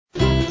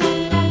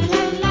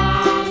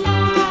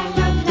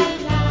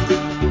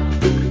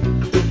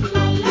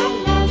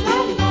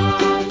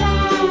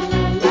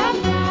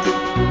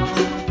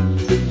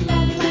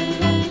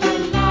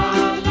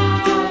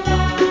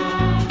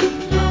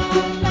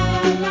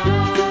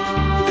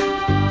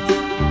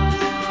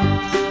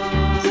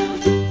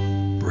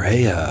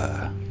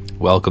Brea.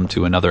 Welcome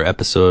to another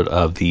episode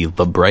of the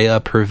Brea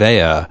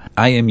Purveya.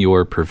 I am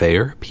your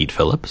purveyor, Pete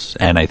Phillips,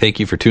 and I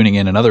thank you for tuning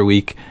in another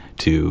week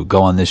to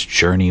go on this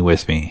journey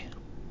with me.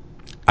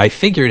 I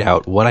figured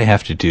out what I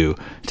have to do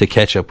to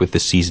catch up with the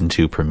Season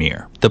 2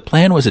 premiere. The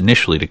plan was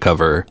initially to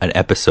cover an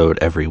episode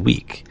every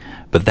week,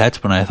 but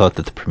that's when I thought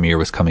that the premiere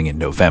was coming in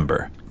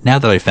November. Now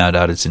that I found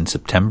out it's in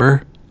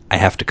September, I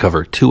have to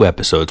cover 2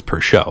 episodes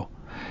per show.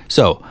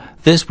 So,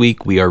 this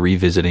week we are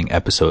revisiting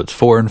episodes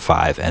 4 and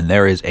 5, and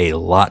there is a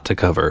lot to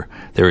cover.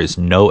 There is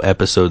no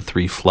episode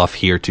 3 fluff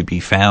here to be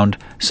found,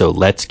 so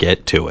let's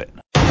get to it.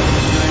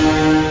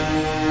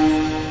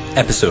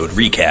 Episode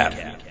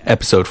recap.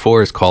 Episode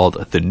 4 is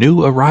called The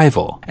New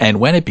Arrival,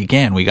 and when it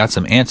began, we got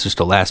some answers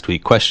to last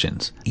week's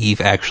questions. Eve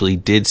actually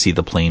did see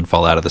the plane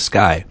fall out of the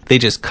sky. They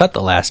just cut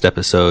the last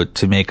episode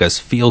to make us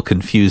feel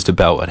confused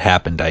about what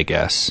happened, I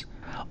guess.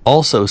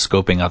 Also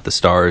scoping out the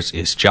stars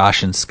is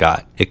Josh and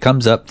Scott. It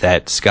comes up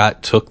that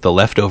Scott took the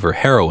leftover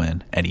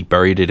heroin and he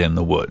buried it in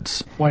the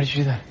woods. Why did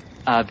you do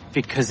that?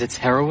 Because it's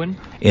heroin?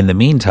 In the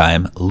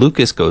meantime,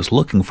 Lucas goes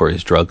looking for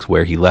his drugs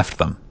where he left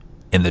them,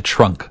 in the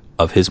trunk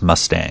of his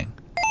Mustang.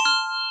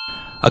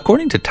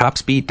 According to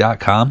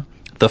Topspeed.com,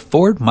 the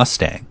Ford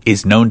Mustang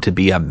is known to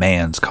be a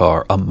man's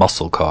car, a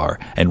muscle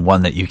car, and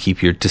one that you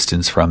keep your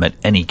distance from at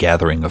any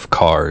gathering of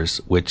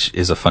cars, which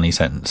is a funny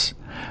sentence.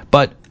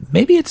 But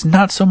maybe it's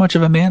not so much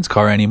of a man's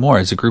car anymore,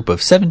 as a group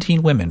of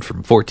 17 women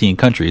from 14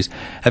 countries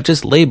have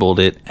just labeled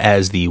it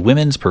as the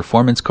Women's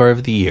Performance Car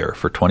of the Year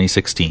for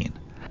 2016.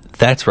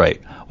 That's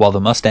right, while the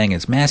Mustang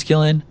is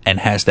masculine and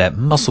has that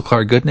muscle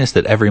car goodness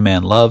that every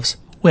man loves,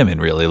 women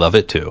really love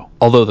it too.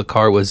 Although the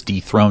car was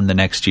dethroned the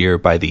next year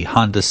by the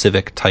Honda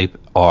Civic Type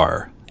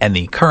R. And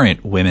the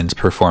current Women's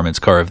Performance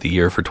Car of the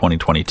Year for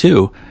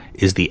 2022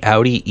 is the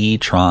Audi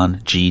e-tron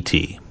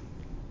GT.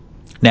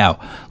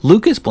 Now,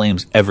 Lucas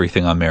blames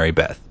everything on Mary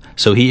Beth,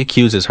 so he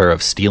accuses her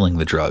of stealing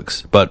the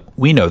drugs, but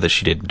we know that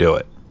she didn't do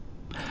it.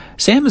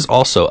 Sam is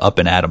also up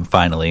and at him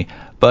finally,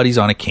 but he's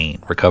on a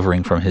cane,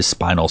 recovering from his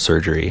spinal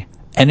surgery.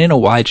 And in a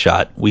wide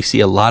shot, we see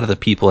a lot of the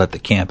people at the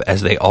camp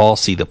as they all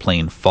see the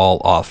plane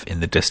fall off in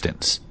the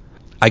distance.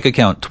 I could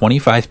count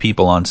 25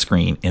 people on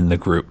screen in the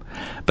group,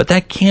 but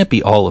that can't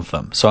be all of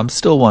them, so I'm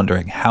still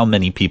wondering how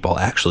many people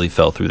actually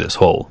fell through this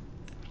hole.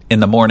 In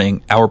the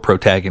morning, our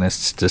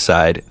protagonists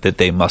decide that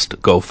they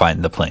must go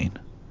find the plane.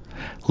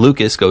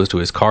 Lucas goes to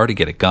his car to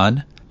get a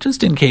gun,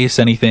 just in case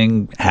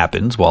anything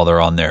happens while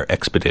they're on their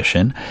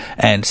expedition,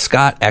 and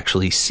Scott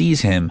actually sees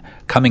him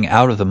coming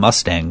out of the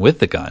Mustang with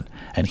the gun,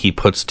 and he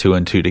puts 2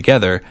 and 2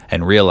 together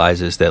and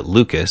realizes that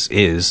Lucas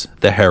is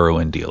the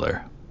heroin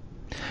dealer.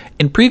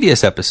 In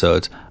previous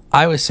episodes,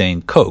 I was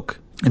saying coke,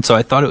 and so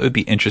I thought it would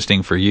be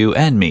interesting for you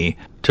and me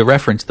to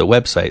reference the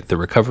website The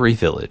Recovery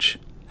Village.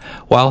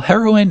 While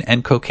heroin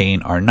and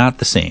cocaine are not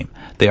the same,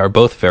 they are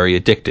both very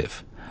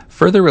addictive.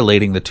 Further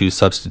relating the two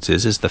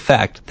substances is the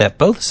fact that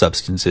both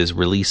substances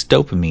release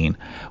dopamine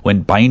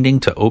when binding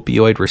to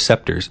opioid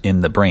receptors in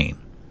the brain.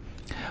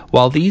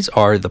 While these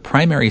are the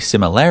primary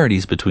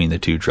similarities between the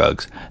two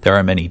drugs, there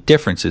are many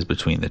differences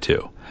between the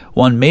two.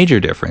 One major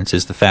difference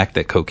is the fact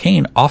that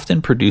cocaine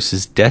often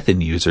produces death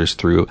in users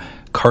through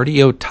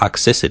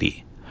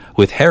cardiotoxicity.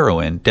 With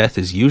heroin, death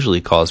is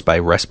usually caused by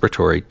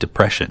respiratory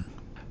depression.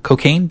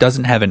 Cocaine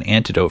doesn't have an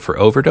antidote for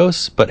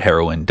overdose, but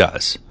heroin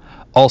does.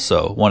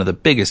 Also, one of the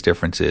biggest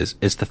differences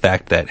is the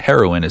fact that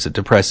heroin is a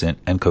depressant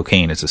and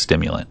cocaine is a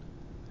stimulant.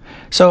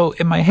 So,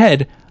 in my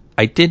head,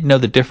 I did know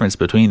the difference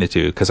between the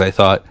two because I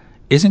thought,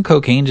 isn't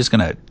cocaine just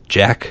going to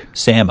jack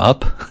Sam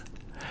up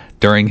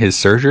during his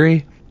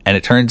surgery? And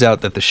it turns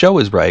out that the show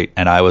was right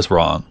and I was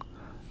wrong.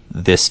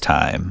 This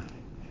time.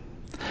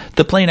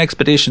 The plane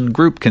expedition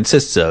group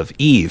consists of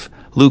Eve,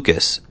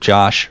 Lucas,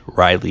 Josh,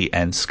 Riley,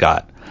 and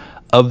Scott.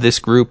 Of this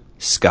group,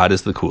 Scott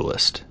is the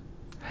coolest.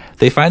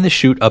 They find the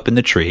chute up in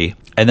the tree,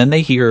 and then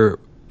they hear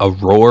a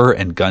roar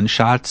and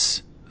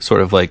gunshots,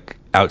 sort of like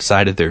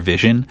outside of their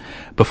vision,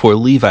 before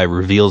Levi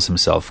reveals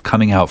himself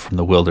coming out from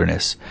the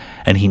wilderness,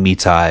 and he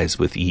meets eyes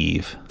with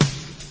Eve.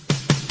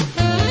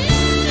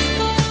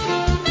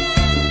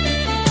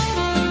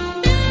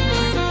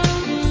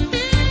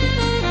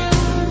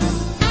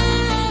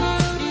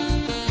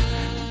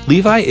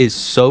 Levi is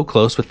so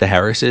close with the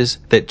Harrises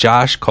that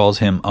Josh calls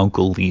him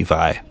Uncle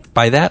Levi.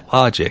 By that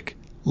logic,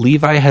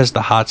 Levi has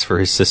the hots for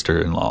his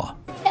sister-in-law.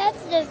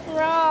 That's just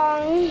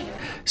wrong.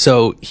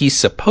 So he's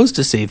supposed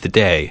to save the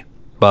day,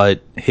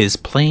 but his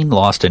plane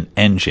lost an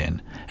engine,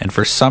 and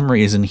for some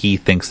reason he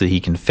thinks that he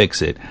can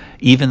fix it,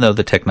 even though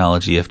the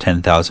technology of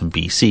 10,000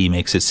 BC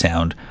makes it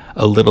sound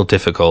a little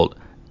difficult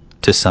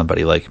to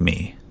somebody like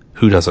me,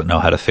 who doesn't know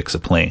how to fix a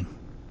plane.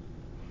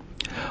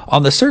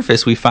 On the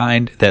surface, we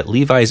find that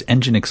Levi's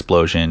engine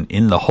explosion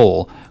in the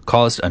hole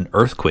caused an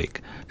earthquake,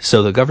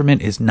 so the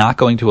government is not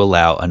going to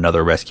allow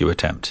another rescue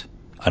attempt.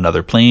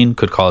 Another plane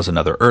could cause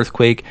another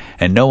earthquake,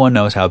 and no one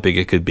knows how big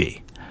it could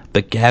be.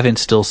 But Gavin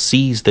still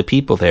sees the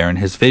people there in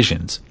his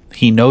visions.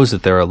 He knows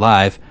that they're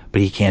alive,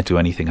 but he can't do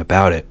anything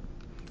about it.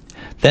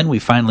 Then we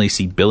finally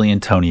see Billy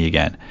and Tony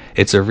again.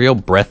 It's a real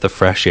breath of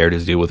fresh air to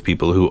deal with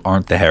people who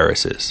aren't the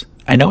Harrises.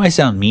 I know I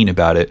sound mean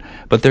about it,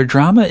 but their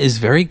drama is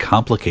very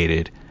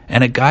complicated,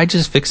 and a guy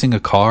just fixing a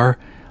car,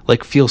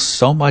 feels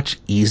so much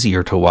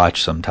easier to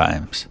watch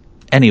sometimes.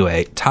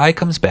 Anyway, Ty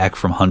comes back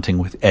from hunting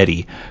with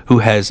Eddie, who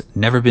has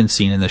never been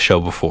seen in the show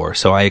before,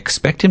 so I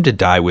expect him to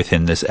die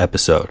within this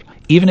episode,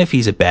 even if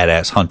he's a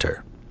badass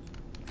hunter.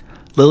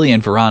 Lily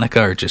and Veronica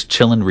are just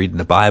chilling reading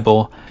the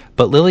Bible,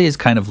 but Lily is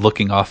kind of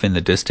looking off in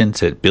the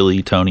distance at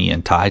Billy, Tony,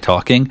 and Ty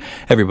talking,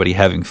 everybody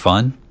having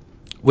fun,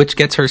 which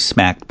gets her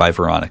smacked by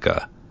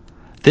Veronica.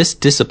 This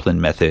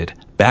discipline method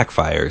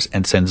backfires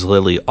and sends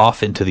Lily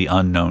off into the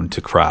unknown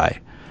to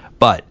cry,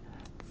 but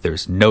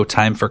there's no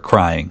time for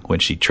crying when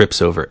she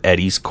trips over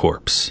Eddie's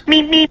corpse.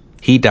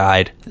 He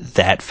died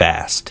that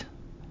fast.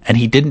 And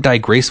he didn't die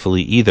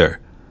gracefully either.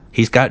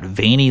 He's got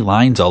veiny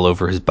lines all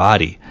over his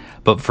body,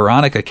 but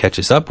Veronica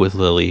catches up with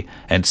Lily,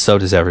 and so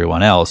does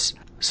everyone else,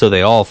 so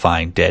they all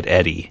find dead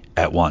Eddie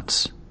at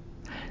once.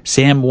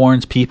 Sam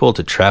warns people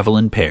to travel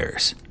in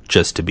pairs,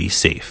 just to be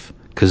safe,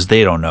 because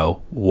they don't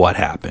know what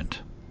happened.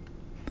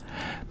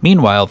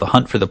 Meanwhile, the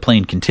hunt for the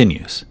plane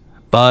continues,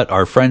 but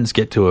our friends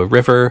get to a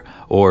river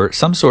or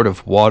some sort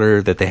of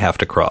water that they have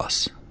to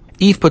cross.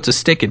 Eve puts a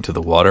stick into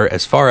the water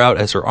as far out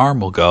as her arm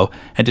will go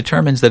and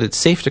determines that it's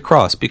safe to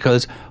cross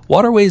because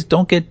waterways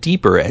don't get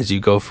deeper as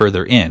you go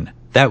further in.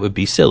 That would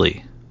be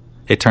silly.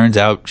 It turns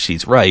out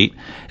she's right,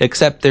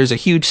 except there's a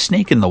huge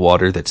snake in the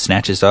water that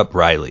snatches up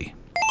Riley.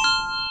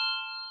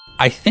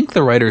 I think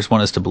the writers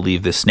want us to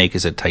believe this snake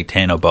is a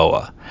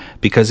titanoboa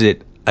because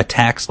it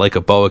attacks like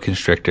a boa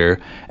constrictor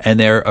and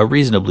they're a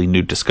reasonably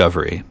new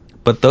discovery.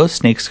 But those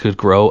snakes could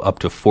grow up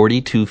to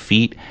 42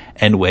 feet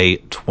and weigh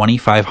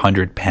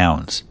 2,500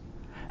 pounds.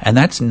 And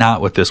that's not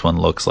what this one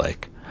looks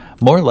like.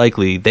 More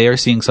likely, they are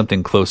seeing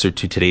something closer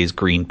to today's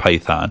green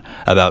python,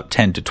 about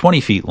 10 to 20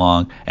 feet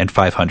long and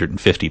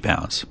 550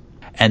 pounds.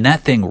 And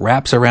that thing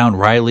wraps around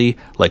Riley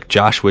like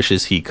Josh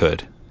wishes he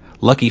could.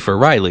 Lucky for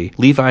Riley,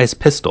 Levi's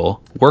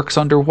pistol works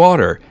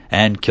underwater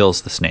and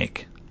kills the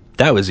snake.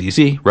 That was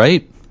easy,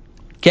 right?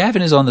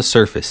 Gavin is on the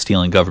surface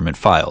stealing government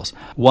files,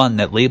 one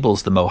that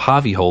labels the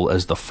Mojave hole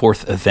as the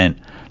 4th event.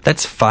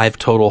 That's 5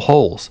 total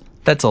holes.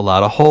 That's a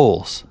lot of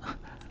holes.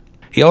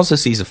 He also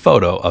sees a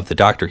photo of the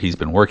doctor he's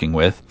been working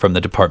with from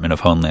the Department of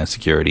Homeland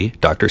Security,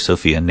 Dr.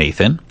 Sophia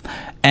Nathan,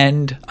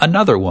 and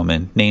another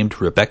woman named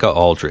Rebecca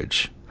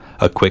Aldridge.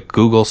 A quick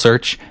Google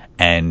search,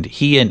 and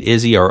he and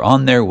Izzy are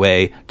on their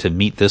way to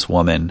meet this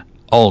woman,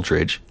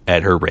 Aldridge,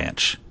 at her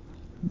ranch.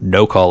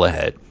 No call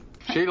ahead.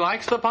 She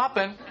likes the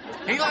poppin'.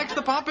 He likes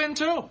the poppin'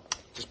 too.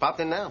 Just popped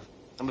in now.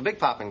 I'm a big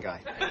poppin' guy.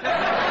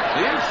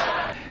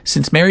 Yes.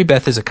 Since Mary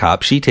Beth is a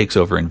cop, she takes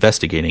over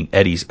investigating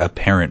Eddie's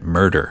apparent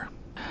murder.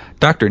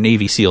 Dr.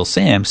 Navy SEAL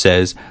Sam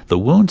says the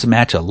wounds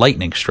match a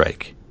lightning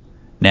strike.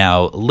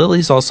 Now,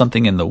 Lily saw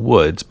something in the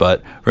woods,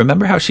 but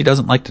remember how she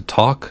doesn't like to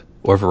talk,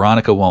 or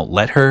Veronica won't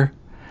let her?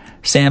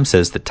 Sam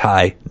says that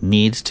Ty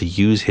needs to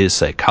use his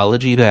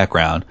psychology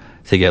background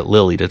to get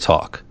Lily to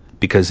talk,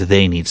 because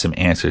they need some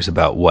answers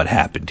about what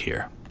happened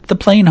here. The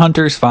plane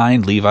hunters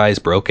find Levi's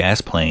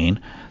broke-ass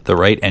plane. The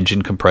right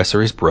engine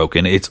compressor is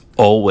broken. It's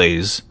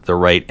always the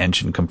right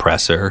engine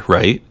compressor,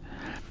 right?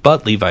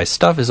 But Levi's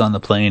stuff is on the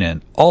plane,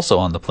 and also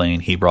on the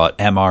plane he brought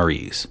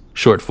MREs,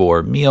 short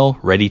for Meal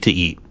Ready to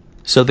Eat.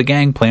 So the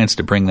gang plans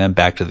to bring them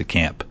back to the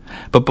camp.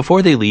 But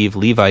before they leave,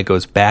 Levi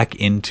goes back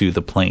into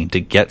the plane to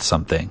get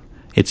something.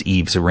 It's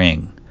Eve's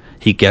ring.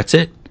 He gets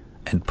it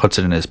and puts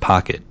it in his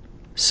pocket.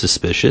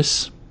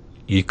 Suspicious?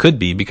 You could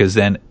be, because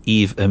then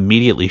Eve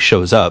immediately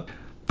shows up,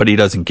 but he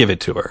doesn't give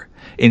it to her.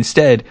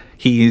 Instead,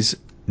 he's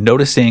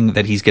noticing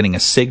that he's getting a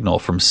signal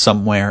from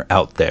somewhere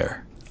out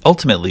there.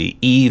 Ultimately,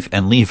 Eve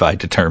and Levi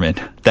determine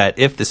that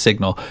if the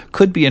signal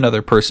could be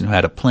another person who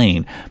had a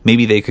plane,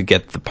 maybe they could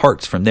get the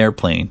parts from their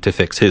plane to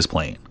fix his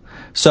plane.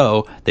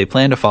 So, they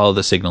plan to follow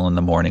the signal in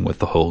the morning with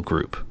the whole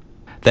group.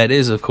 That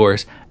is, of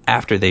course,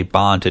 after they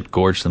bond and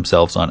gorge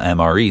themselves on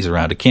MREs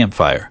around a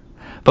campfire.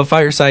 But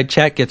fireside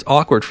chat gets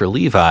awkward for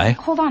Levi.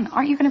 Hold on,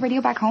 aren't you going to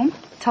radio back home?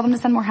 Tell them to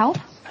send more help?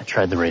 I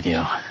tried the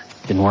radio.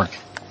 Didn't work.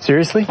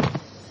 Seriously?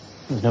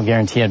 There's no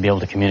guarantee I'd be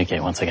able to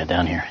communicate once I got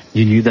down here.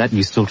 You knew that and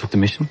you still took the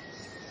mission?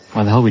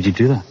 Why the hell would you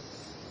do that?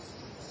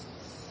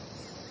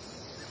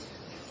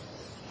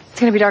 It's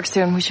going to be dark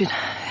soon. We should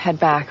head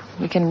back.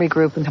 We can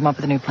regroup and come up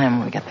with a new plan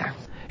when we get there.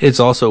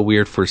 It's also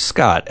weird for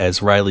Scott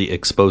as Riley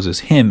exposes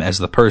him as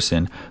the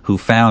person who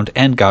found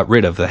and got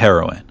rid of the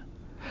heroin.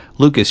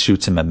 Lucas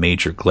shoots him a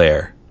major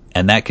glare,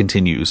 and that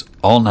continues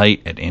all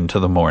night and into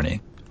the morning.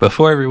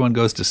 Before everyone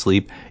goes to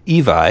sleep,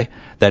 Evi,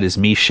 that is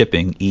me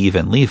shipping Eve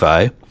and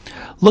Levi,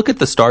 look at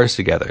the stars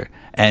together,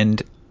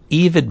 and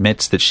Eve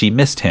admits that she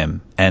missed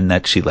him and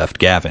that she left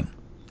Gavin.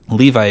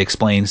 Levi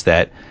explains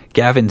that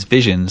Gavin's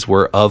visions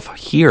were of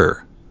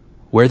here,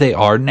 where they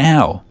are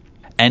now,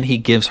 and he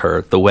gives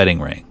her the wedding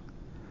ring.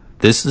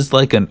 This is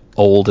like an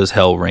old as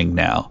hell ring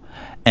now,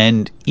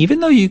 and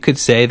even though you could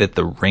say that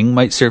the ring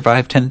might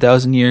survive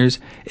 10,000 years,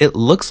 it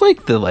looks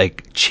like the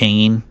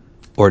chain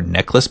or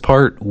necklace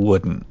part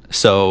wouldn't.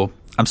 So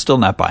I'm still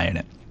not buying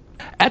it.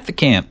 At the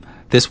camp,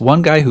 this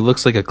one guy who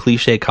looks like a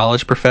cliche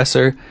college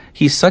professor,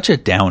 he's such a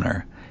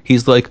downer.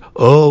 He's like,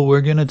 oh,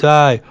 we're gonna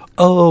die.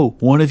 Oh,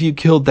 one of you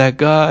killed that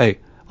guy.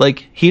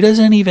 Like, he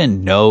doesn't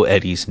even know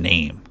Eddie's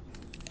name.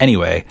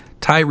 Anyway,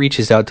 Ty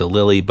reaches out to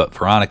Lily, but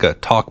Veronica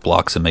talk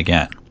blocks him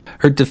again.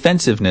 Her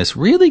defensiveness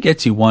really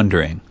gets you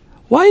wondering,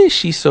 why is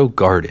she so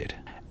guarded?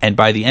 And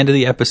by the end of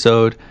the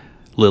episode,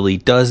 Lily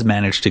does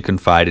manage to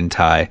confide in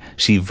Ty.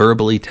 She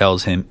verbally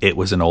tells him it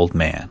was an old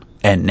man.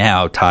 And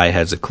now Ty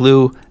has a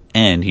clue,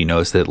 and he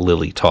knows that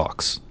Lily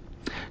talks.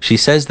 She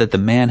says that the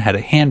man had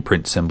a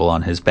handprint symbol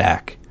on his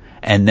back.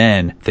 And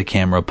then the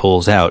camera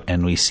pulls out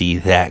and we see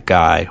that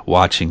guy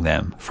watching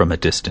them from a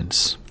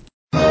distance.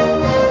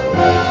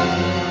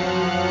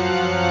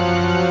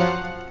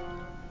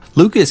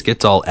 Lucas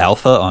gets all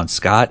alpha on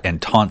Scott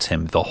and taunts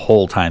him the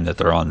whole time that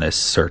they're on this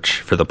search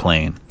for the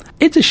plane.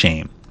 It's a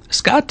shame.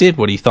 Scott did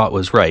what he thought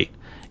was right,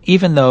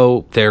 even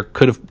though there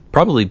could have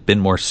probably been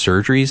more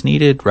surgeries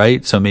needed,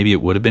 right? So maybe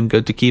it would have been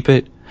good to keep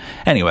it.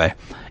 Anyway,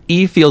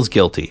 Eve feels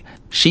guilty.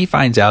 She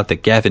finds out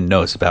that Gavin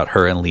knows about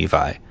her and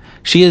Levi.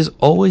 She is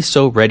always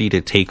so ready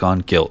to take on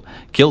guilt.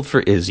 Guilt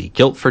for Izzy,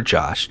 guilt for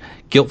Josh,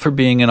 guilt for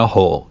being in a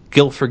hole,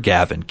 guilt for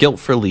Gavin, guilt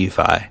for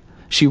Levi.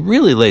 She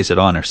really lays it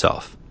on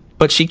herself.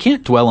 But she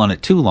can't dwell on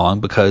it too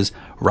long because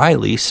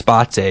Riley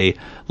spots a,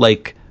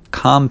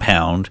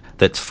 compound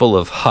that's full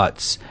of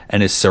huts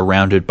and is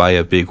surrounded by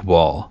a big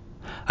wall.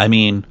 I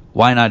mean,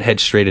 why not head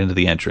straight into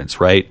the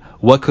entrance, right?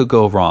 What could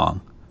go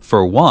wrong?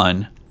 For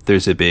one,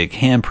 there's a big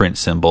handprint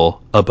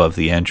symbol above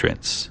the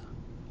entrance.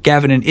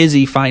 Gavin and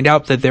Izzy find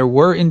out that there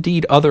were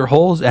indeed other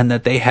holes and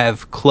that they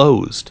have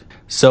closed.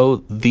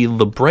 So the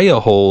La Brea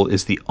hole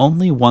is the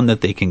only one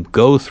that they can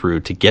go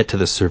through to get to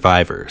the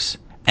survivors.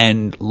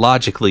 And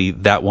logically,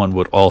 that one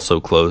would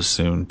also close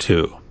soon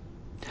too.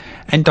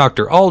 And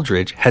Dr.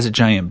 Aldridge has a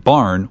giant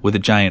barn with a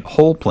giant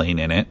hole plane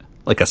in it,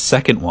 like a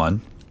second one.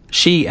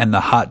 She and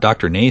the hot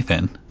Dr.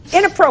 Nathan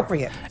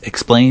inappropriate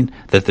explained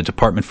that the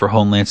Department for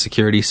Homeland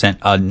Security sent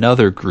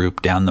another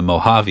group down the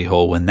Mojave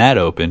hole when that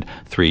opened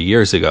 3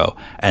 years ago,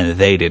 and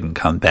they didn't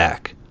come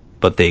back.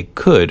 But they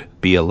could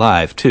be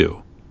alive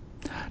too.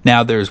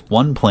 Now there's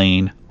one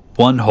plane,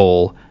 one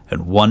hole,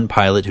 and one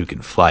pilot who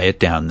can fly it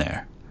down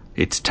there.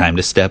 It's time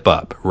to step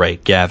up,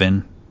 right,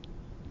 Gavin?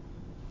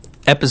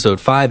 Episode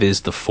 5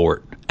 is The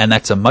Fort, and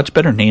that's a much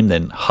better name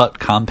than Hut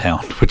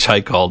Compound, which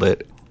I called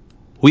it.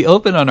 We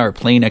open on our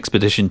plane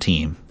expedition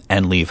team,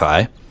 and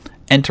Levi,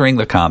 entering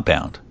the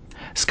compound.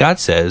 Scott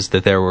says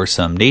that there were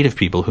some native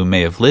people who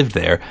may have lived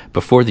there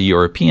before the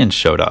Europeans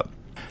showed up.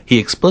 He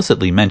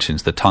explicitly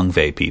mentions the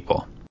Tongva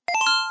people.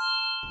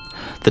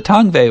 The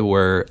Tongva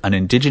were an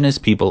indigenous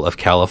people of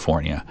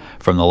California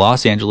from the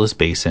Los Angeles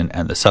Basin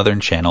and the Southern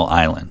Channel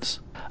Islands,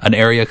 an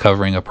area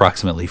covering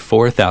approximately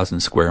 4,000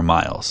 square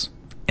miles.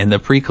 In the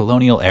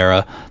pre-colonial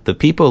era, the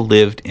people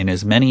lived in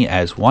as many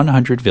as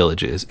 100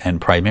 villages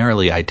and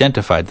primarily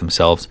identified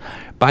themselves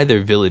by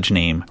their village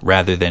name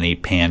rather than a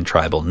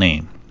pan-tribal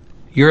name.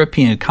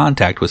 European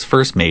contact was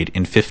first made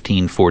in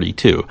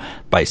 1542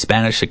 by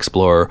Spanish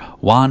explorer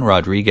Juan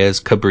Rodriguez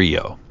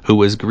Cabrillo, who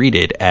was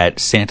greeted at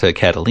Santa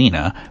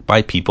Catalina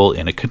by people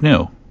in a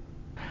canoe.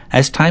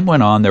 As time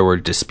went on, there were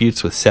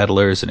disputes with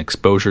settlers and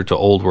exposure to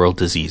Old World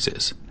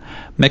diseases.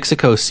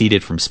 Mexico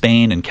ceded from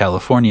Spain and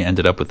California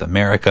ended up with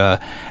America,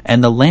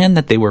 and the land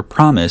that they were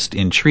promised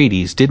in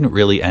treaties didn't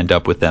really end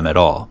up with them at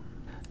all.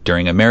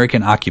 During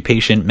American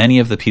occupation, many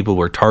of the people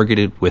were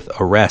targeted with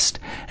arrest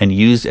and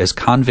used as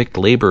convict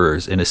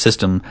laborers in a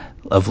system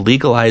of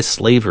legalized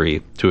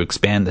slavery to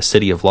expand the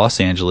city of Los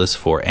Angeles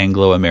for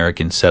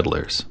Anglo-American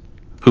settlers,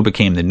 who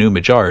became the new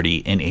majority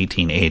in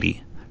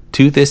 1880.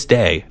 To this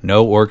day,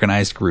 no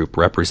organized group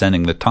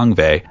representing the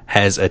Tongva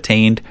has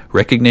attained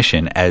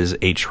recognition as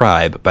a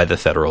tribe by the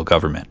federal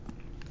government.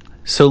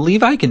 So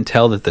Levi can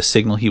tell that the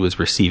signal he was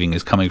receiving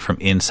is coming from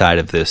inside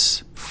of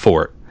this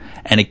fort.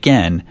 And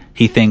again,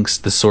 he thinks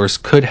the source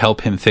could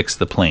help him fix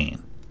the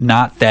plane.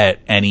 Not that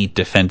any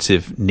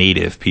defensive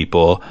native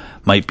people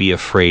might be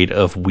afraid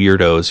of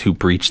weirdos who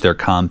breach their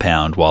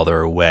compound while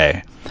they're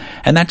away.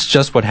 And that's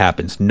just what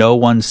happens. No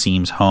one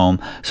seems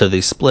home, so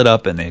they split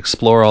up and they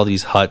explore all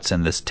these huts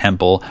and this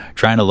temple,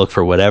 trying to look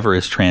for whatever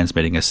is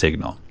transmitting a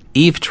signal.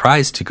 Eve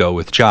tries to go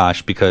with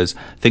Josh because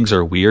things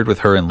are weird with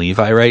her and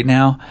Levi right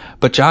now,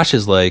 but Josh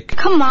is like,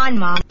 Come on,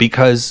 Mom.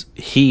 because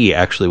he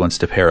actually wants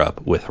to pair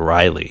up with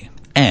Riley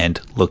and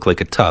look like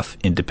a tough,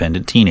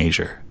 independent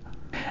teenager.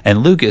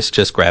 And Lucas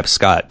just grabs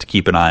Scott to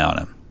keep an eye on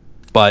him.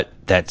 But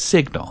that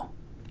signal,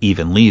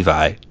 even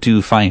Levi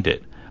do find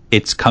it.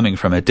 It's coming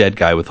from a dead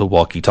guy with a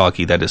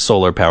walkie-talkie that is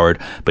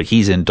solar-powered, but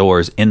he's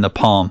indoors in the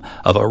palm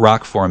of a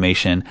rock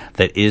formation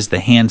that is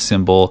the hand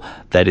symbol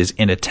that is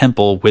in a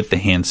temple with the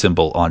hand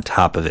symbol on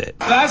top of it.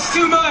 That's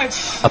too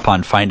much!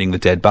 Upon finding the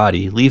dead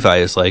body, Levi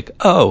is like,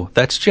 oh,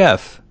 that's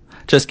Jeff.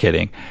 Just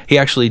kidding. He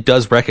actually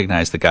does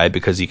recognize the guy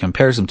because he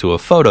compares him to a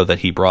photo that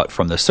he brought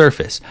from the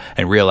surface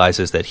and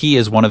realizes that he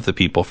is one of the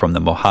people from the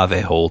Mojave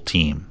Hole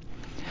team.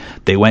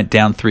 They went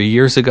down 3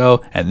 years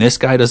ago, and this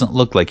guy doesn't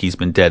look like he's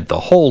been dead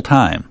the whole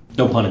time.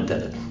 No pun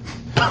intended.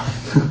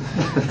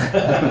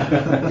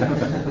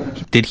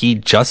 Did he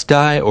just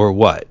die or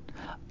what?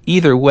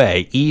 Either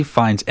way, Eve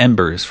finds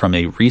embers from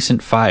a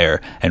recent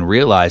fire and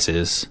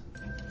realizes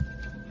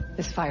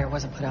This fire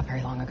wasn't put out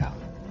very long ago.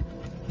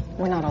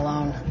 We're not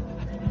alone.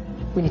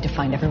 We need to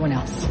find everyone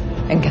else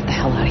and get the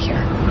hell out of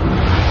here.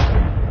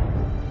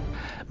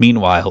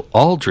 Meanwhile,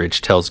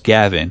 Aldridge tells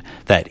Gavin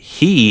that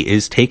he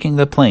is taking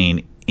the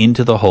plane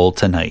into the hole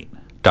tonight.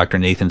 Dr.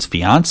 Nathan's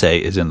fiance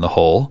is in the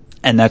hole,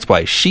 and that's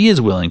why she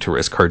is willing to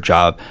risk her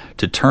job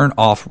to turn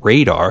off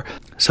radar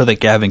so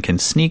that Gavin can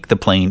sneak the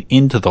plane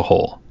into the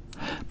hole.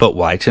 But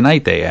why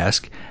tonight, they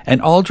ask,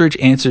 and Aldridge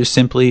answers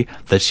simply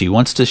that she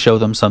wants to show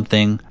them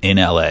something in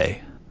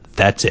L.A.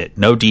 That's it.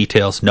 No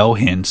details, no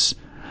hints.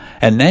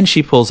 And then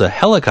she pulls a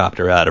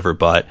helicopter out of her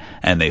butt,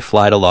 and they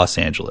fly to Los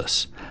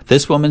Angeles.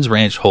 This woman's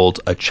ranch holds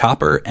a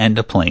chopper and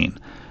a plane.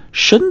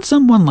 Shouldn't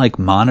someone,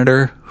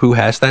 monitor who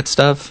has that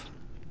stuff?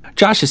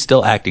 Josh is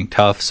still acting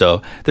tough,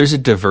 so there's a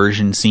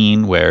diversion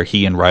scene where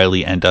he and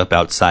Riley end up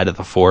outside of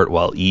the fort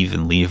while Eve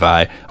and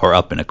Levi are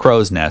up in a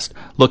crow's nest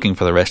looking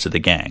for the rest of the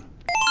gang.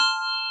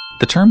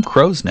 The term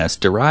crow's nest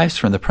derives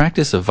from the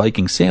practice of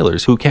Viking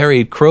sailors who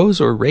carried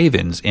crows or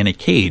ravens in a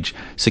cage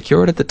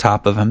secured at the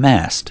top of a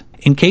mast.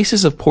 In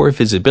cases of poor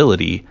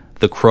visibility,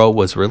 the crow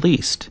was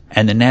released,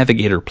 and the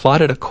navigator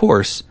plotted a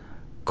course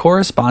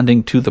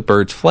corresponding to the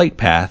bird's flight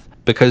path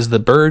because the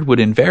bird would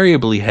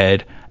invariably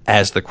head,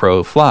 as the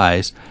crow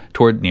flies,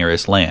 toward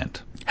nearest land.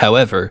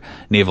 However,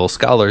 naval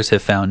scholars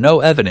have found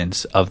no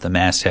evidence of the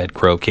masthead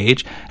crow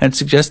cage and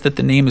suggest that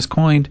the name is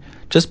coined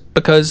just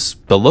because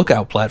the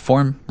lookout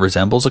platform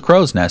resembles a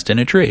crow's nest in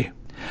a tree.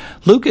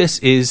 Lucas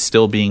is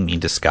still being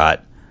mean to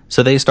Scott,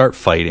 so they start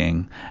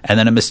fighting, and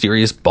then a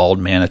mysterious bald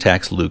man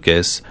attacks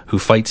Lucas, who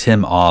fights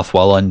him off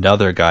while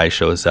another guy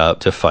shows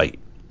up to fight.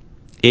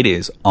 It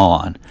is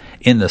on.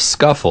 In the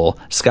scuffle,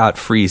 Scott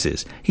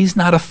freezes. He's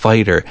not a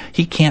fighter.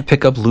 He can't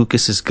pick up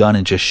Lucas's gun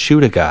and just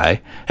shoot a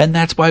guy, and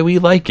that's why we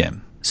like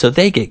him. So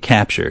they get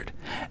captured.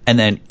 And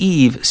then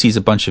Eve sees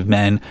a bunch of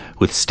men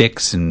with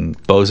sticks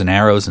and bows and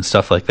arrows and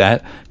stuff like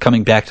that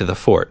coming back to the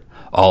fort.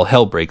 All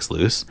hell breaks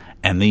loose,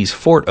 and these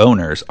fort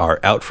owners are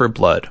out for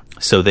blood.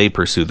 So they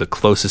pursue the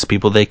closest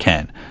people they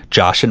can,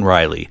 Josh and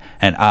Riley,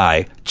 and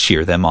I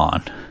cheer them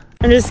on.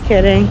 I'm just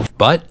kidding.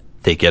 But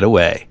they get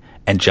away,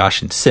 and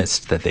Josh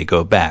insists that they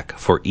go back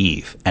for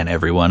Eve and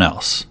everyone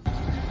else.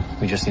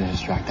 We just need to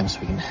distract them so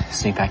we can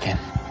sneak back in.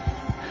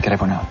 Get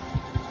everyone out.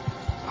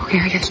 Okay,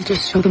 I guess I'll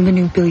just show them the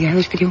new Billie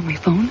Eilish video on my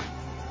phone.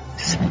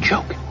 This isn't a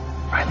joke,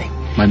 Riley.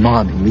 My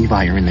mom and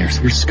Levi are in there,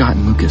 so here's Scott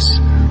and Lucas.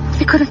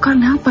 They could have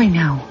gotten out by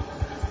now.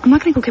 I'm not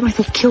gonna go get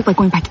myself killed by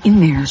going back in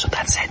there. So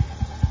that's it.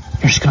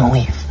 You're just gonna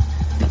leave.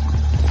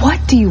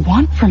 What do you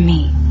want from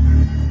me?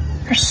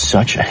 You're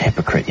such a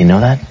hypocrite, you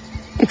know that?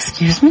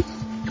 Excuse me?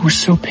 You were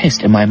so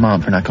pissed at my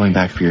mom for not going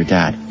back for your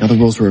dad. Now the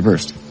roles were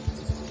reversed.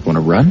 You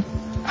wanna run?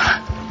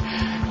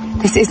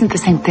 This isn't the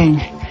same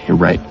thing. You're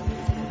right.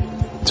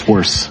 It's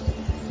worse.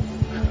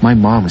 My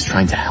mom was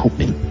trying to help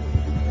me.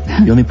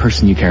 The only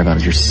person you care about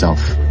is yourself.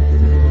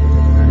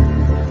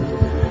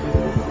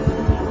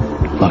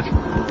 Look,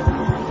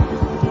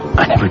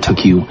 I never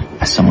took you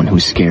as someone who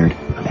was scared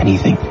of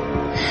anything.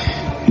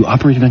 You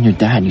operated on your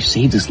dad and you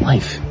saved his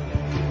life.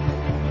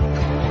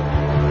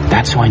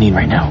 That's who I need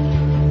right now.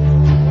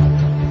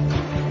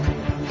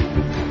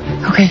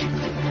 Okay.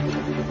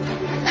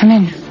 I'm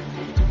in.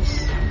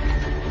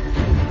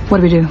 What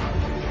do we do?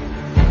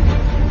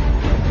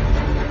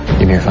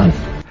 Give me your phone.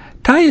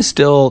 Ty is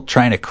still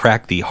trying to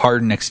crack the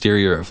hardened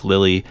exterior of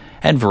Lily,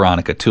 and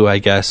Veronica too, I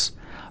guess.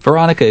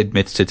 Veronica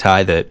admits to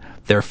Ty that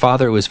their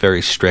father was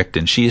very strict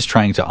and she is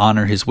trying to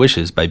honor his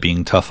wishes by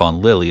being tough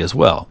on Lily as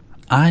well.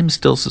 I'm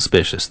still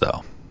suspicious,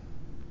 though.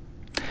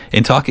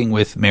 In talking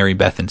with Mary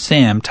Beth and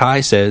Sam,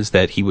 Ty says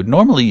that he would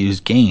normally use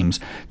games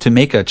to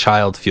make a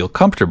child feel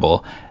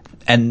comfortable,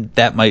 and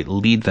that might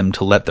lead them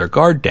to let their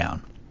guard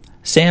down.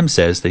 Sam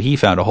says that he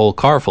found a whole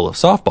car full of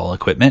softball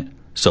equipment,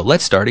 so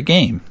let's start a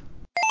game.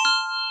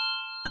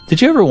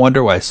 Did you ever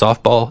wonder why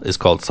softball is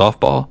called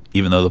softball,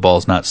 even though the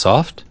ball's not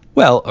soft?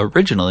 Well,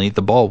 originally,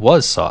 the ball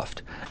was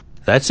soft.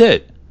 That's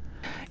it.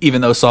 Even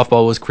though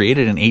softball was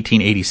created in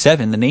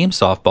 1887, the name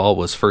softball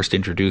was first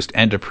introduced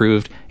and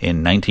approved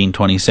in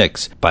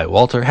 1926 by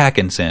Walter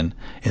Hackinson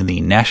in the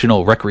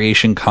National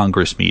Recreation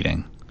Congress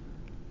meeting.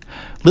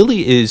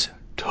 Lily is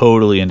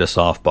totally into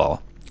softball.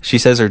 She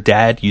says her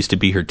dad used to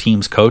be her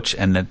team's coach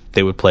and that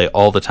they would play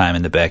all the time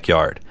in the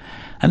backyard.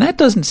 And that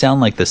doesn't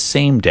sound like the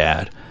same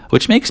dad,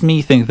 which makes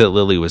me think that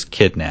Lily was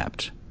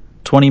kidnapped.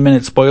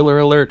 20-minute spoiler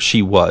alert,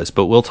 she was,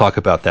 but we'll talk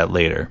about that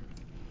later.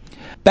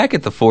 Back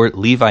at the fort,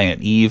 Levi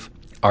and Eve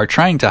are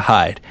trying to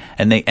hide,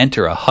 and they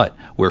enter a hut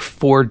where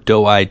 4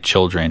 doe-eyed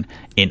children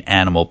in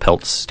animal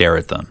pelts stare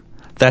at them.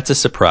 That's a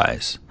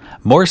surprise.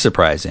 More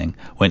surprising,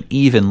 when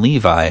Eve and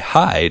Levi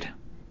hide,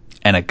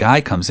 and a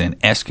guy comes in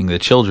asking the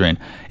children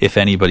if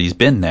anybody's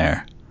been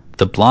there.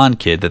 The blonde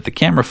kid that the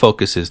camera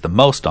focuses the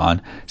most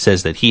on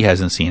says that he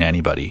hasn't seen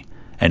anybody,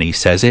 and he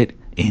says it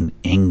in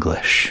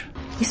English.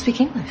 You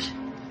speak English?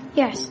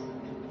 Yes,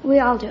 we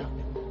all do.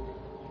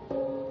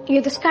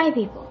 You're the sky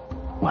people.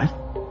 What?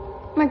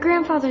 My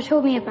grandfather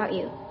told me about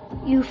you.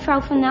 You fell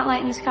from that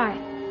light in the sky.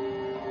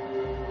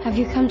 Have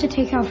you come to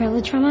take our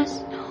village from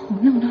us?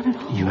 No, not at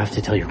all. You have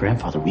to tell your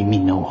grandfather we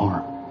mean no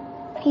harm.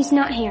 He's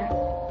not here,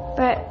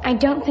 but I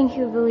don't think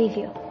he would believe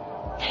you.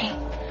 Hey,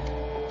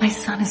 my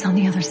son is on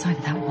the other side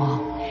of that wall,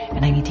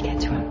 and I need to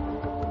get to him.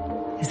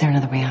 Is there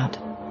another way out?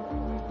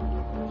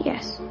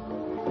 Yes.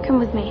 Come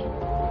with me.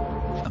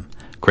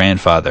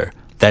 Grandfather.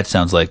 That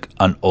sounds like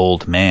an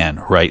old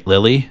man, right,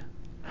 Lily?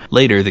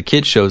 Later, the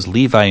kid shows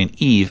Levi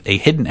and Eve a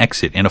hidden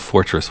exit in a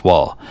fortress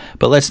wall.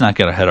 But let's not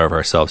get ahead of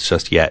ourselves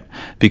just yet,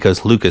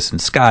 because Lucas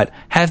and Scott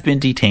have been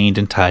detained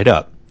and tied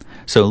up.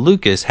 So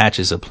Lucas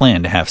hatches a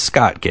plan to have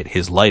Scott get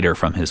his lighter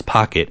from his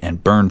pocket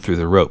and burn through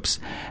the ropes.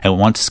 And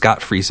once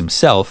Scott frees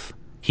himself,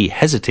 he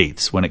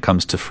hesitates when it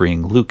comes to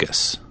freeing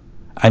Lucas.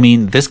 I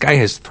mean, this guy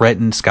has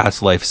threatened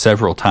Scott's life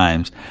several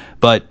times,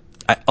 but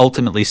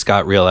ultimately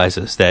Scott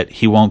realizes that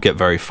he won't get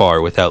very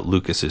far without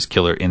Lucas's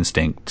killer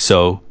instinct,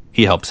 so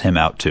he helps him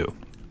out too.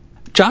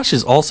 Josh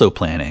is also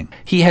planning.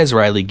 He has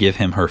Riley give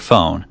him her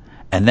phone,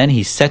 and then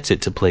he sets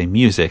it to play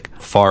music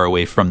far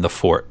away from the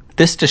fort.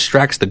 This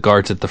distracts the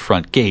guards at the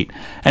front gate,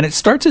 and it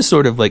starts a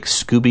sort of like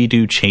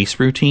Scooby-Doo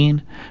chase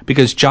routine,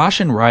 because Josh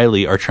and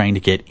Riley are trying to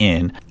get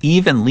in,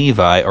 Eve and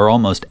Levi are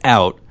almost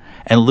out,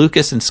 and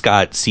Lucas and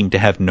Scott seem to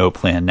have no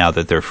plan now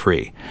that they're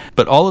free.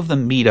 But all of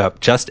them meet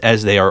up just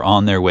as they are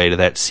on their way to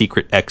that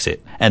secret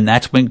exit, and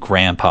that's when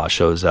Grandpa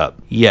shows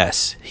up.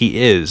 Yes, he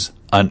is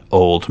an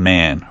old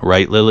man,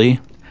 right, Lily?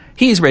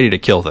 He's ready to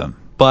kill them,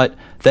 but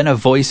then a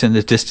voice in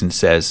the distance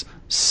says,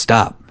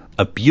 "Stop."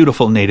 A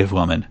beautiful native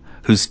woman,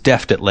 who's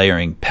deft at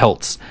layering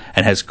pelts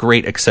and has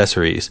great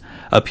accessories,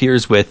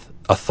 appears with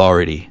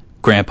authority.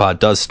 Grandpa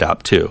does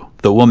stop too.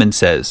 The woman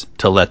says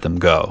to let them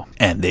go,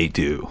 and they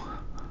do.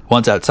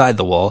 Once outside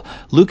the wall,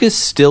 Lucas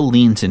still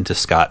leans into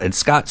Scott, and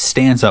Scott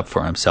stands up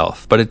for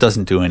himself, but it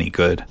doesn't do any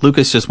good.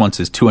 Lucas just wants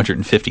his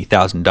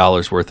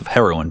 $250,000 worth of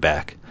heroin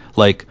back.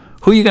 Like,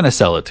 who are you going to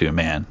sell it to,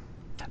 man?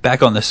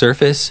 Back on the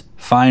surface,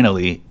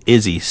 finally,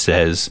 Izzy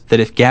says that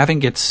if Gavin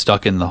gets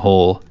stuck in the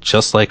hole,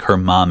 just like her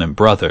mom and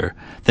brother,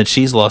 then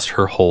she's lost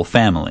her whole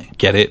family.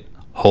 Get it?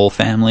 Whole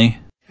family?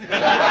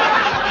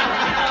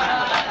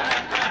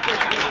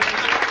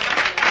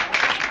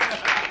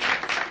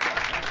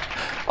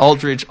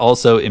 Aldridge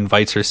also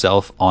invites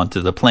herself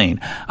onto the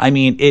plane. I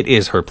mean, it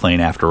is her plane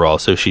after all,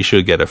 so she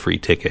should get a free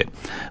ticket.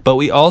 But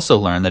we also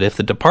learn that if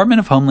the Department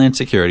of Homeland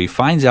Security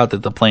finds out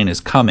that the plane is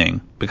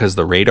coming, because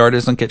the radar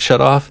doesn't get shut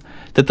off,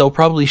 that they'll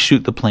probably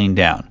shoot the plane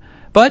down.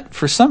 But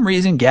for some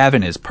reason,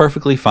 Gavin is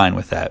perfectly fine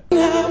with that.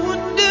 I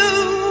would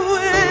do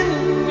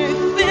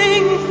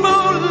anything for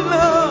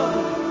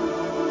love.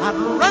 I'd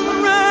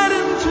run right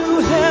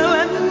into hell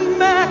and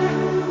back.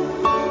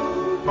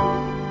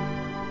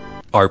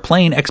 Our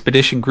plane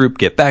expedition group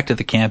get back to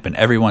the camp and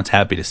everyone's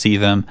happy to see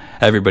them.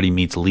 Everybody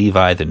meets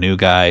Levi, the new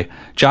guy.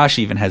 Josh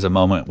even has a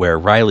moment where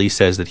Riley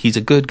says that he's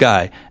a good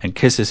guy and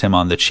kisses him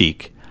on the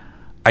cheek.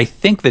 I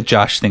think that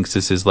Josh thinks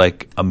this is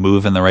like a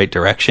move in the right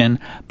direction,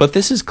 but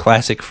this is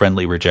classic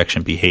friendly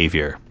rejection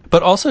behavior.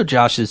 But also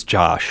Josh is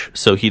Josh,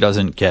 so he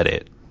doesn't get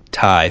it.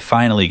 Ty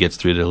finally gets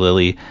through to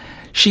Lily.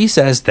 She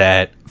says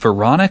that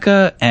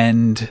Veronica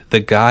and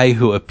the guy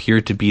who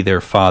appeared to be their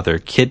father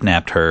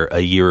kidnapped her a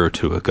year or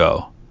two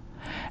ago.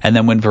 And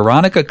then when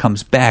Veronica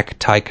comes back,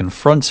 Ty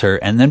confronts her,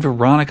 and then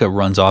Veronica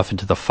runs off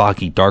into the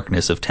foggy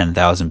darkness of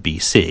 10,000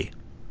 BC.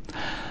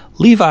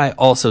 Levi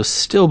also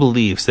still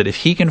believes that if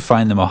he can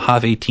find the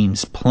Mojave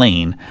team's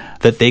plane,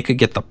 that they could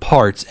get the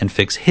parts and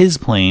fix his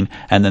plane,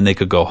 and then they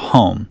could go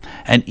home.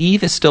 And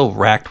Eve is still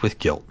racked with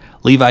guilt.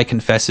 Levi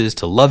confesses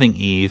to loving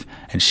Eve,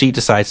 and she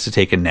decides to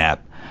take a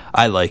nap.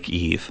 I like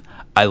Eve.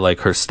 I like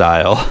her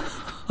style.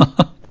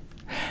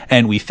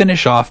 And we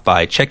finish off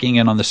by checking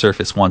in on the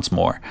surface once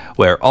more,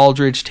 where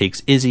Aldridge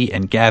takes Izzy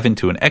and Gavin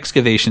to an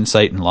excavation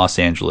site in Los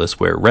Angeles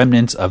where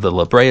remnants of the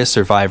La Brea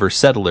survivor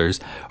settlers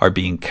are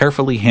being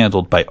carefully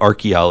handled by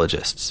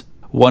archaeologists.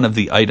 One of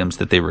the items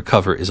that they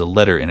recover is a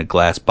letter in a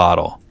glass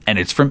bottle, and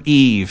it's from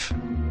Eve.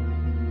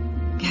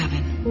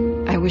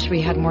 Gavin, I wish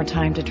we had more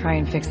time to try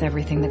and fix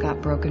everything that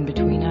got broken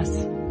between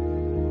us.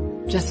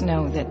 Just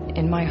know that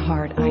in my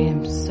heart I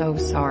am so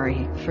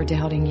sorry for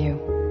doubting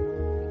you.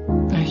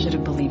 I should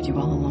have believed you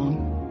all along.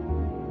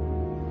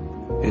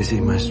 Izzy,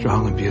 my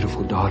strong and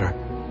beautiful daughter.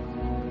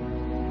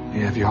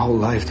 You have your whole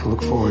life to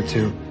look forward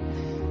to.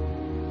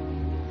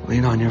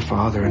 Lean on your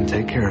father and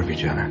take care of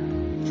each other.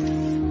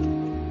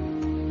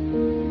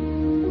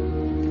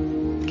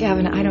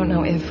 Gavin, I don't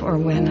know if or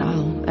when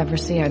I'll ever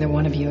see either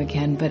one of you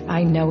again, but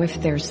I know if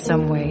there's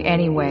some way,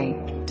 any way,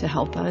 to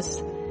help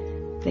us,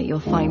 that you'll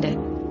find it.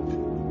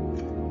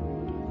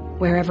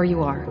 Wherever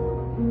you are.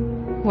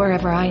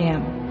 Wherever I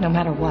am, no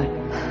matter what.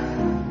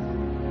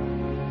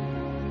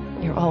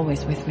 You're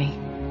always with me.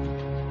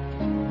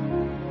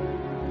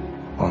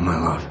 All my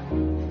love.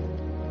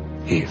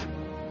 Eve.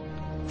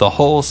 The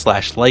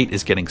hole/light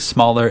is getting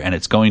smaller and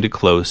it's going to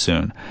close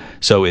soon.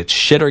 So it's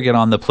shit or get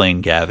on the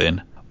plane,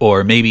 Gavin.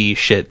 Or maybe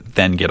shit,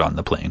 then get on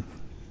the plane.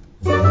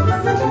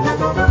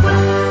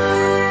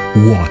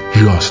 What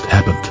just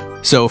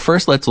happened? So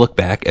first, let's look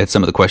back at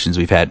some of the questions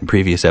we've had in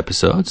previous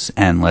episodes,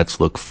 and let's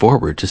look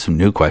forward to some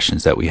new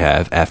questions that we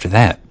have after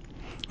that.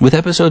 With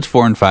episodes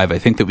 4 and 5, I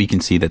think that we can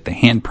see that the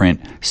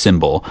handprint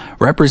symbol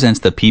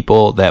represents the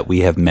people that we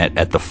have met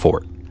at the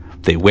fort.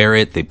 They wear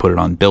it, they put it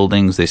on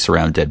buildings, they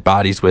surround dead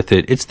bodies with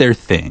it. It's their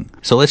thing.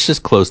 So let's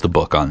just close the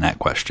book on that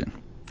question.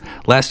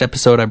 Last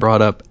episode I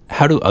brought up,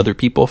 how do other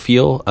people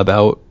feel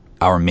about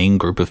our main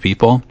group of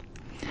people?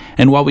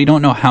 And while we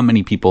don't know how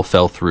many people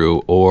fell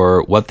through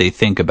or what they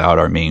think about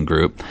our main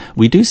group,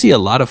 we do see a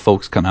lot of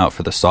folks come out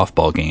for the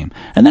softball game,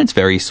 and that's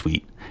very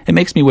sweet. It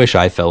makes me wish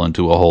I fell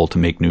into a hole to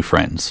make new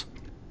friends.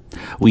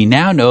 We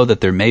now know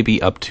that there may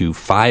be up to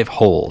 5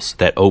 holes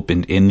that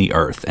opened in the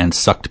earth and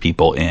sucked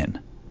people in.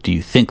 Do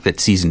you think that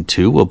season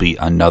 2 will be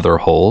another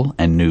hole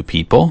and new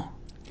people?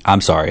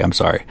 I'm sorry.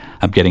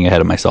 I'm getting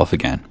ahead of myself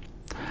again.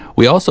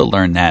 We also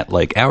learned that,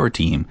 like our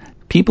team,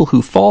 people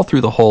who fall through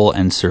the hole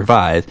and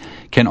survive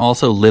can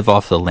also live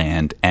off the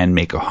land and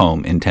make a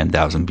home in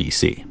 10,000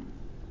 BC.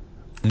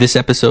 This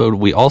episode,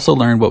 we also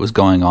learned what was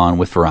going on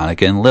with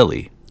Veronica and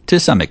Lily, to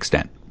some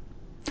extent.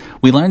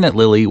 We learned that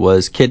Lily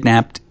was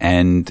kidnapped,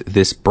 and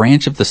this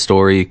branch of the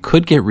story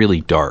could get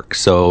really dark,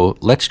 so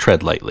let's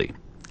tread lightly.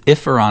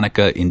 If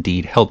Veronica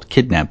indeed helped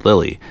kidnap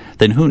Lily,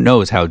 then who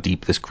knows how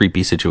deep this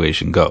creepy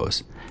situation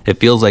goes. It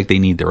feels like they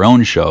need their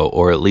own show,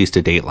 or at least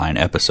a Dateline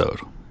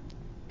episode.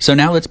 So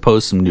now let's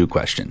pose some new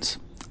questions.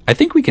 I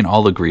think we can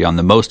all agree on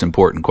the most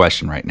important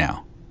question right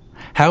now.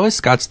 How is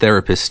Scott's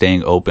therapist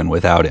staying open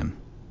without him?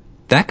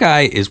 That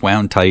guy is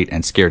wound tight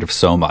and scared of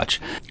so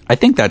much. I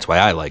think that's why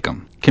I like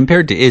him.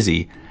 Compared to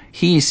Izzy,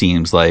 he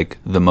seems like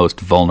the most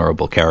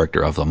vulnerable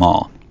character of them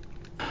all.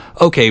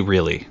 Okay,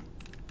 really.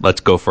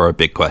 Let's go for our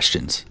big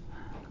questions.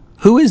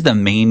 Who is the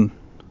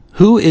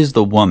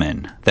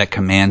woman that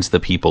commands the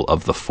people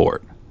of the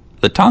fort?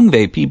 The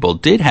Tongva people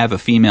did have a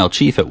female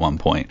chief at one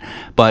point,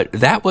 but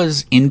that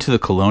was into the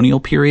colonial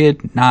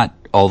period, not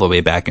all the way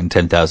back in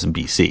 10,000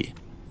 BC.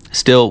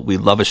 Still, we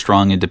love a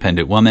strong,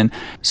 independent woman,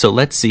 so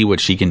let's see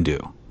what she can do.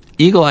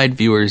 Eagle-eyed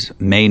viewers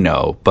may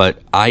know,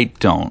 but I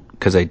don't,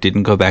 because I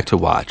didn't go back to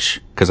watch,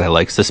 because I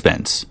like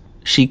suspense.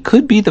 She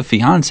could be the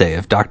fiancé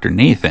of Dr.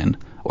 Nathan,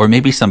 or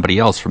maybe somebody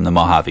else from the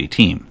Mojave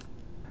team.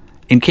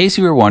 In case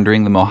you were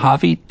wondering, the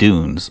Mojave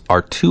Dunes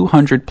are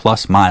 200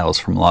 plus miles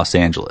from Los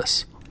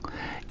Angeles.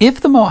 If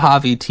the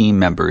Mojave team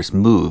members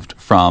moved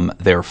from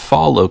their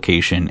fall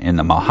location in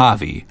the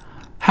Mojave,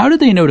 how did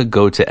they know to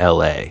go to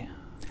LA?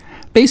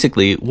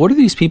 Basically, what are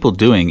these people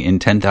doing in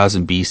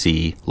 10,000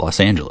 BC Los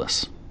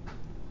Angeles?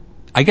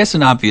 I guess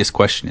an obvious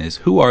question is,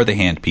 who are the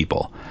Hand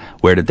People?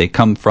 Where did they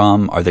come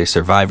from? Are they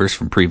survivors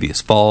from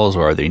previous falls,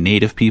 or are they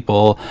native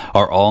people?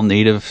 Are all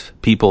native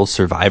people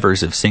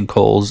survivors of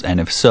sinkholes? And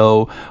if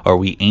so, are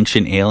we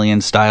ancient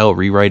alien style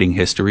rewriting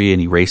history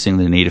and erasing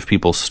the native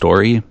people's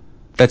story?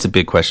 That's a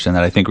big question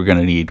that I think we're going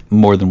to need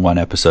more than one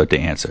episode to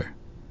answer.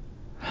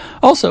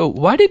 Also,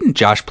 why didn't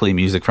Josh play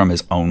music from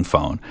his own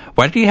phone?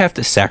 Why did he have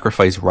to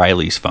sacrifice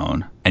Riley's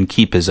phone and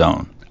keep his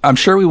own? I'm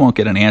sure we won't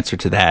get an answer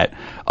to that,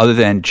 other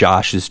than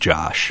Josh is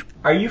Josh.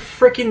 Are you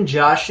frickin'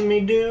 joshing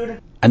me,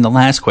 dude? And the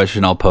last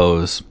question I'll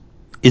pose,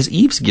 is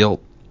Eve's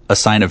guilt a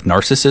sign of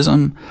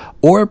narcissism,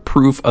 or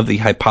proof of the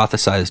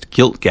hypothesized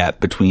guilt gap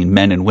between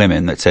men and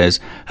women that says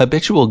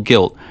habitual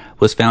guilt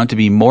was found to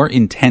be more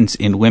intense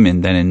in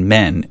women than in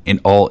men in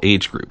all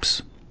age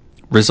groups?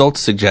 Results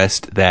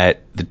suggest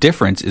that the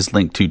difference is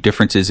linked to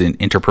differences in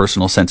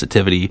interpersonal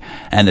sensitivity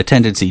and the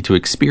tendency to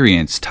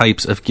experience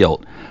types of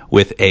guilt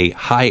with a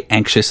high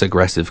anxious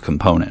aggressive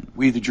component.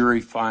 We, the jury,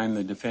 find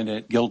the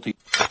defendant guilty.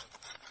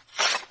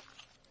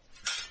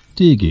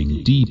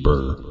 Digging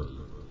deeper.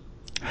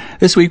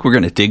 This week we're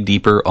going to dig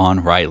deeper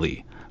on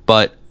Riley,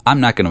 but I'm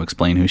not going to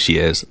explain who she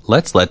is.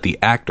 Let's let the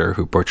actor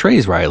who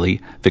portrays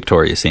Riley,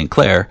 Victoria St.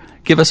 Clair,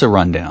 give us a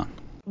rundown.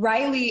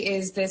 Riley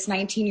is this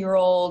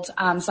 19-year-old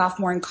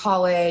sophomore in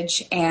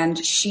college, and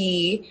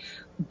she,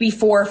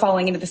 before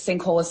falling into the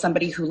sinkhole, is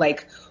somebody who,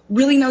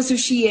 really knows who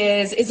she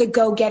is a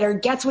go-getter,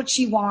 gets what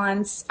she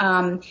wants,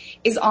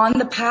 is on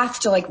the path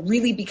to,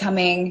 really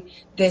becoming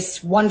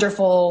this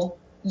wonderful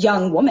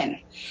young woman.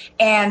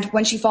 And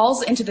when she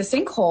falls into the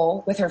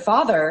sinkhole with her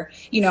father,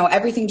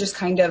 everything just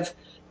kind of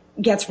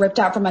gets ripped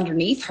out from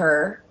underneath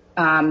her.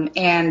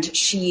 And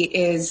she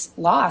is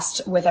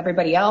lost with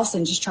everybody else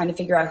and just trying to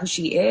figure out who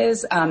she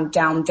is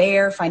down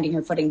there, finding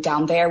her footing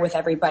down there with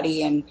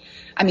everybody. And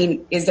I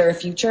mean, is there a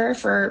future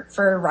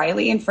for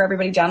Riley and for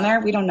everybody down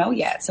there? We don't know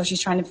yet. So she's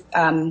trying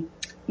to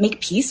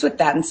make peace with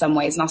that in some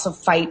ways and also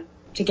fight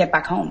to get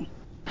back home.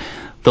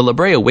 The La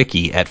Brea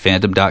wiki at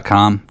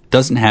fandom.com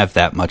doesn't have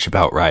that much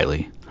about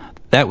Riley.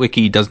 That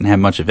wiki doesn't have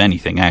much of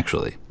anything,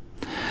 actually.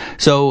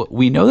 So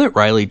we know that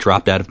Riley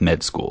dropped out of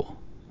med school.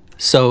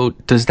 So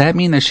does that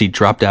mean that she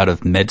dropped out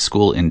of med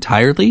school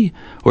entirely,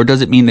 or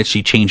does it mean that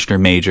she changed her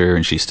major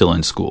and she's still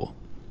in school?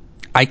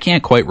 I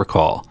can't quite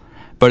recall,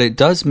 but it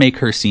does make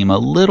her seem a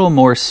little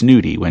more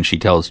snooty when she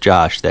tells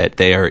Josh that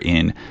they are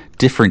in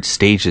different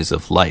stages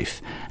of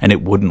life and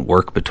it wouldn't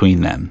work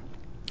between them.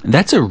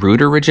 That's a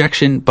ruder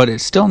rejection, but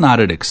it's still not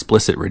an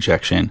explicit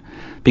rejection,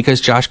 because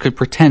Josh could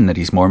pretend that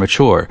he's more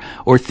mature,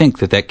 or think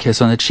that that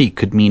kiss on the cheek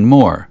could mean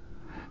more.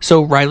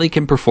 So Riley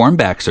can perform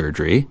back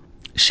surgery.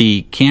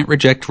 She can't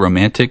reject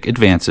romantic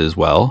advances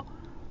well.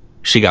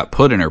 She got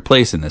put in her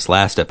place in this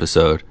last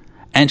episode,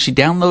 and she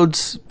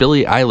downloads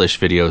Billie Eilish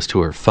videos to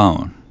her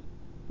phone.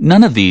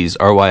 None of these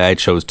are why I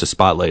chose to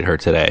spotlight her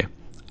today.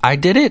 I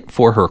did it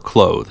for her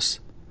clothes.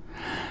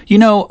 You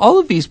know, all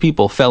of these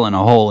people fell in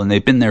a hole and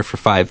they've been there for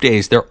 5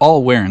 days. They're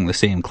all wearing the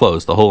same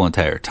clothes the whole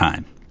entire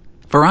time.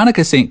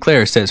 Veronica St.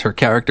 Clair says her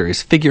character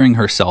is figuring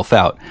herself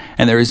out,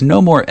 and there is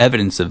no more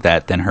evidence of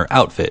that than her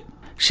outfit.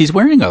 She's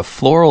wearing a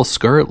floral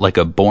skirt like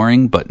a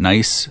boring but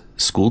nice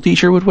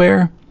schoolteacher would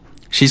wear.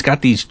 She's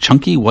got these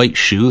chunky white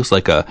shoes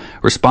like a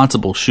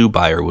responsible shoe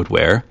buyer would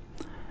wear.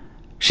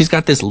 She's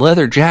got this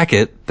leather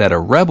jacket that a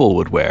rebel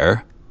would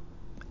wear.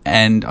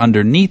 And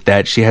underneath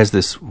that, she has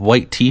this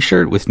white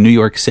t-shirt with New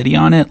York City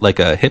on it, like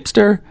a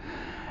hipster.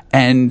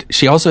 And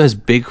she also has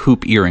big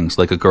hoop earrings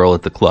like a girl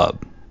at the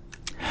club.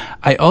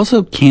 I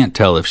also can't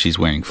tell if she's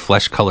wearing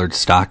flesh-colored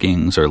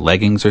stockings or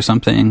leggings or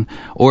something,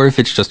 or if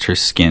it's just her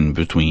skin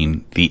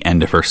between the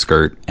end of her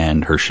skirt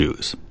and her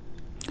shoes.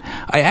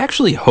 I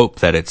actually hope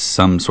that it's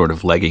some sort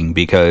of legging,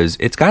 because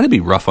it's got to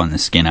be rough on the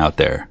skin out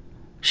there.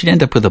 She'd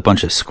end up with a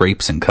bunch of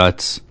scrapes and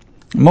cuts.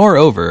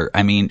 Moreover,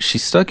 I mean,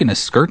 she's stuck in a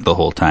skirt the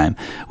whole time,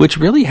 which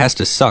really has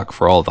to suck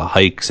for all the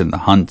hikes and the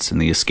hunts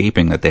and the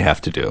escaping that they have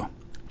to do.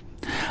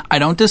 I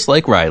don't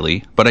dislike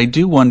Riley, but I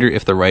do wonder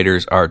if the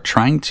writers are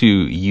trying to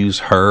use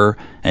her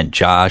and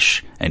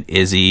Josh and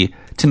Izzy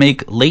to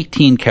make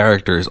late-teen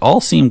characters all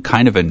seem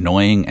kind of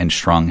annoying and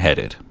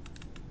strong-headed.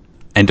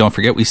 And don't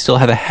forget, we still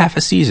have a half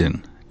a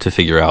season to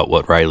figure out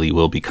what Riley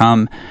will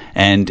become,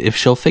 and if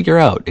she'll figure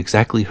out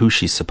exactly who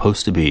she's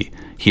supposed to be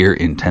here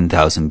in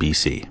 10,000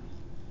 BC.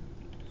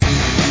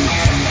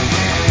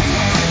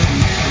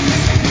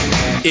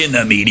 In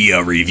the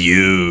media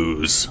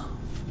reviews,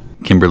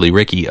 Kimberly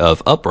Rickey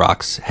of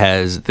Uprocks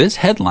has this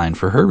headline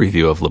for her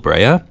review of La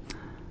Brea.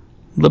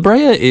 La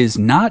Brea is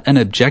not an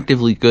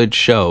objectively good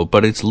show,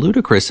 but it's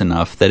ludicrous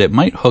enough that it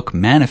might hook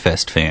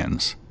Manifest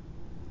fans.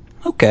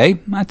 Okay,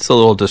 that's a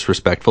little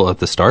disrespectful at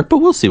the start, but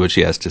we'll see what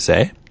she has to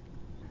say.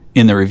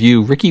 In the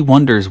review, Rickey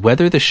wonders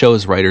whether the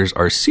show's writers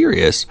are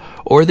serious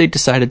or they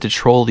decided to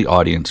troll the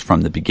audience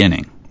from the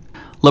beginning.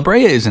 La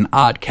Brea is an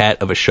odd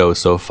cat of a show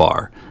so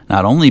far,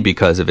 not only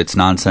because of its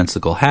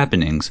nonsensical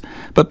happenings,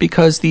 but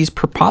because these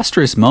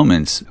preposterous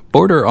moments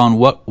border on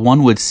what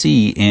one would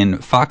see in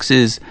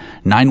Fox's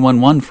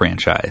 911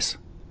 franchise,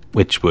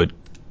 which would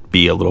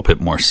be a little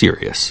bit more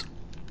serious.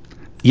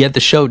 Yet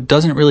the show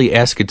doesn't really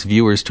ask its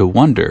viewers to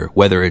wonder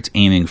whether it's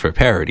aiming for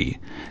parody.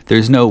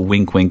 There's no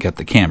wink-wink at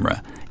the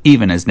camera,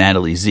 even as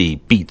Natalie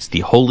Z beats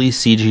the holy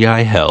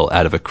CGI hell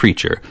out of a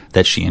creature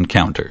that she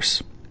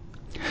encounters.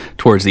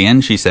 Towards the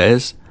end, she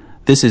says,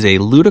 "This is a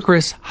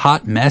ludicrous,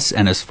 hot mess,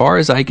 and as far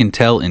as I can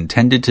tell,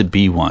 intended to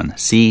be one.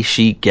 See,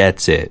 she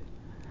gets it."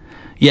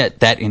 Yet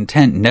that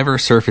intent never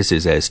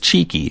surfaces as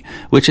cheeky,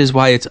 which is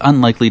why it's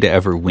unlikely to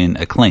ever win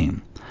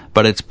acclaim.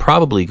 But it's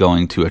probably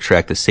going to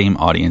attract the same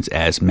audience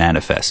as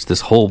Manifest.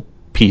 This whole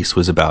piece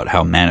was about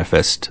how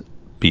Manifest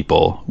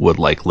people would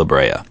like La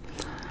Brea.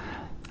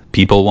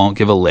 People won't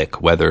give a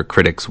lick whether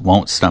critics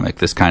won't stomach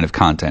this kind of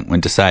content when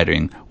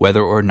deciding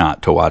whether or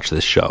not to watch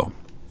this show.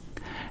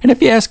 And if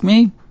you ask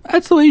me,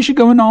 that's the way you should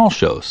go in all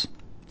shows.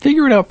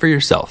 Figure it out for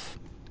yourself.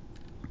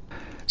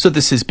 So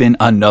this has been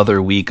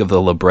another week of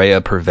the La Brea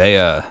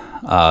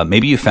Purveya.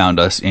 Maybe you found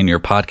us in your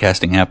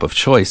podcasting app of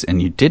choice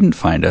and you didn't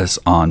find us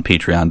on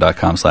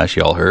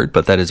patreon.com/y'allheard,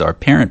 but that is our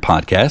parent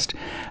podcast.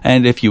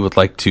 And if you would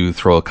like to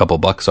throw a couple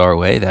bucks our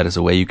way, that is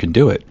a way you can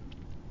do it.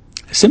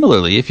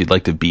 Similarly, if you'd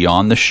like to be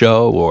on the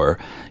show or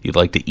you'd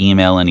like to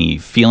email any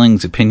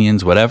feelings,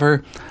 opinions,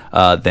 whatever,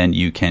 then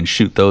you can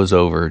shoot those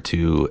over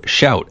to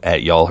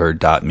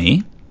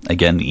shout@y'allheard.me.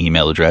 Again, the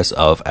email address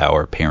of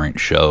our parent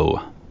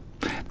show.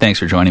 Thanks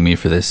for joining me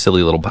for this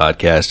silly little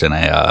podcast, and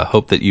I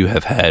hope that you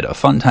have had a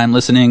fun time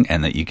listening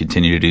and that you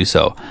continue to do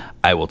so.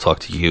 I will talk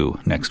to you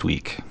next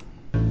week.